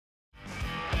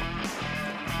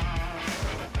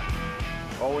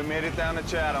Well, we made it down to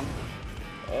Chatham.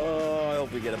 Oh, I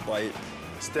hope we get a bite.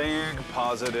 Staying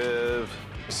positive.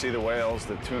 You see the whales,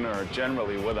 the tuna are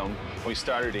generally with them. We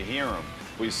started to hear them.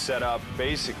 We set up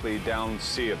basically down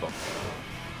sea of them.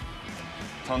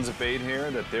 Tons of bait here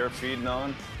that they're feeding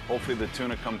on. Hopefully the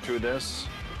tuna come through this.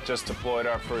 Just deployed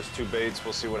our first 2 baits.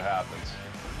 We'll see what happens.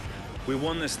 We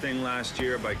won this thing last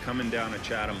year by coming down to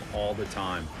Chatham all the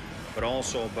time, but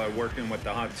also by working with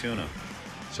the hot tuna.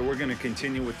 So we're going to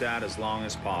continue with that as long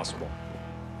as possible.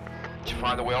 Did you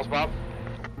find the whales, Bob?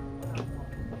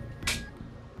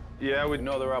 Yeah, we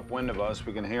know they're upwind of us.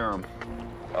 We can hear them.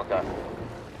 Okay.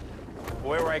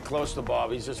 We're right close to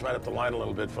Bob. He's just right up the line a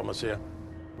little bit from us here.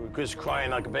 We're just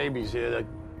crying like babies here that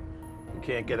we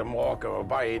can't get a mark or a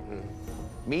bite. And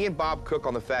Me and Bob Cook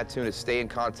on the Fat Tuna stay in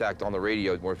contact on the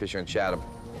radio when we're fishing in Chatham.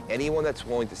 Anyone that's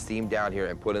willing to steam down here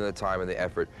and put in the time and the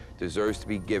effort deserves to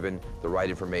be given the right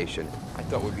information. I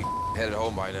thought we'd be headed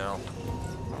home by now.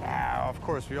 Ah, of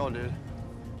course, we all did.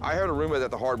 I heard a rumor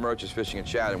that the hard merch is fishing in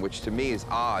Chatham, which to me is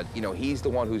odd. You know, he's the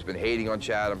one who's been hating on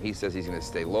Chatham. He says he's gonna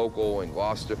stay local in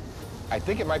Gloucester. I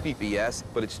think it might be BS,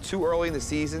 but it's too early in the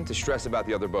season to stress about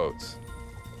the other boats.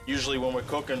 Usually when we're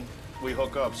cooking, we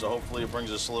hook up, so hopefully it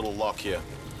brings us a little luck here.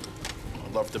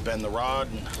 I'd love to bend the rod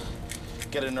and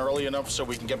get in early enough so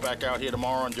we can get back out here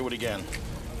tomorrow and do it again.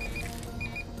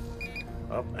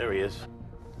 oh, there he is.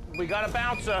 We got a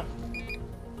bouncer.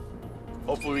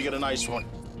 Hopefully we get a nice one.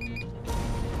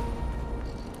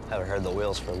 Haven't heard the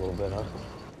wheels for a little bit, huh?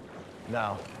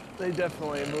 No, they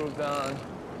definitely moved on.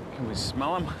 Can we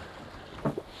smell them?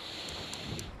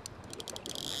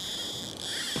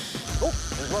 Oh,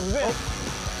 there's one bit.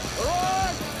 We're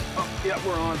on! Oh, yeah,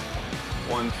 we're on.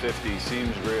 150,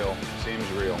 seems real, seems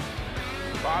real.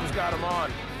 Bob's got him on.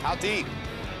 How deep?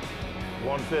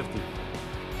 150.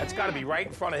 That's got to be right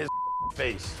in front of his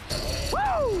face.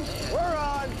 Woo! We're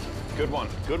on! Good one,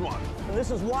 good one. And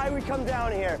this is why we come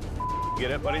down here.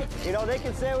 Get it, buddy? You know, they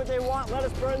can say what they want, let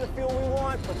us burn the fuel we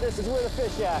want, but this is where the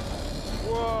fish at.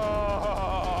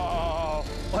 Whoa!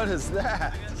 What is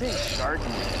that? See, shark.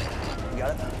 You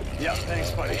got it? Yeah,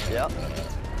 thanks, buddy. Yep.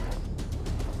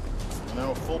 You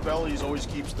know, full bellies always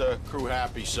keeps the crew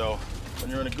happy, so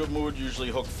when you're in a good mood, you usually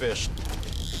hook fish.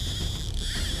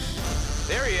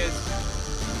 There he is.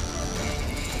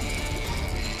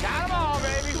 Got him all,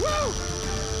 baby! Woo!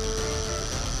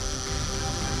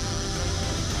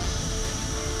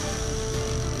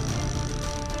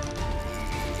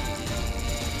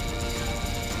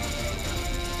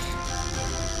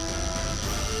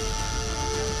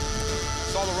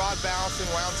 Saw the rod balancing,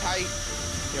 wound tight.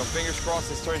 You know, fingers crossed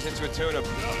this turns into a tuna.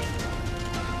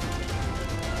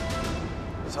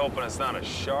 Just hoping it's not a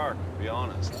shark, to be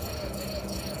honest.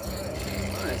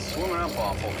 It's swimming up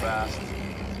awful fast.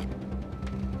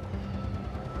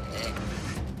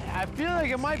 I feel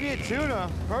like it might be a tuna,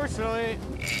 personally,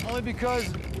 only because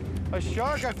a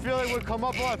shark, I feel like, would come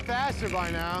up a lot faster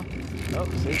by now. Oh,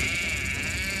 see?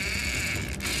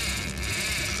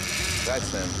 That's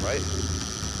them, right?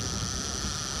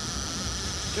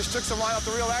 Just took some line off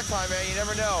the reel that time, man. You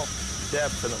never know.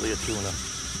 Definitely a tuna.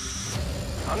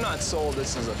 I'm not sold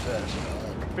this is a fish.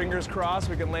 Fingers crossed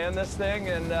we can land this thing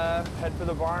and head for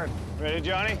the barn. Ready,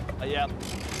 Johnny? Yep.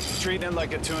 Treating it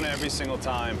like a tuna every single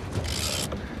time.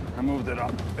 I moved it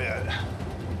up a bit.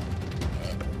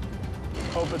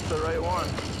 Hope it's the right one.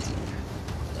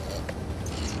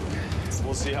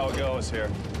 We'll see how it goes here.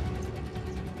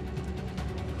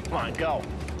 Come on, go.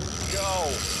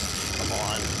 Go. Come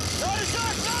on. Not a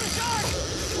shark! Not a shark!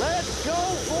 Let's go,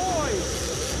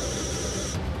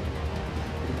 boys!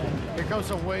 Here comes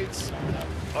some weights.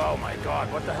 Oh, my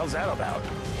God. What the hell's that about?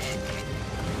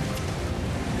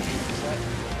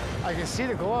 I can see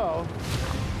the glow.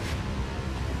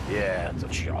 Yeah, it's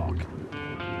a shark.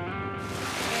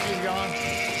 He's gone.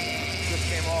 Just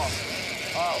came off.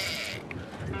 Oh.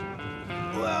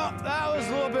 Well, that was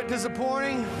a little bit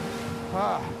disappointing.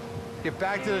 Get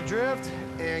back to the drift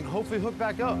and hopefully hook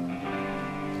back up.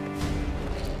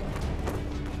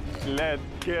 Let's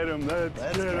get him, let's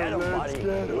Let's get him, buddy.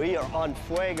 get him. We are on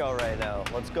fuego right now.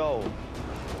 Let's go.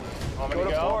 Go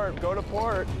to port, go to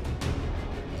port.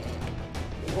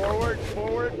 Forward,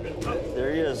 forward.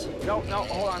 There he is. No, no,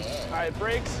 hold on. All right,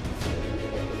 brakes.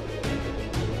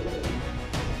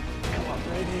 Come up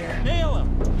right here. Nail him.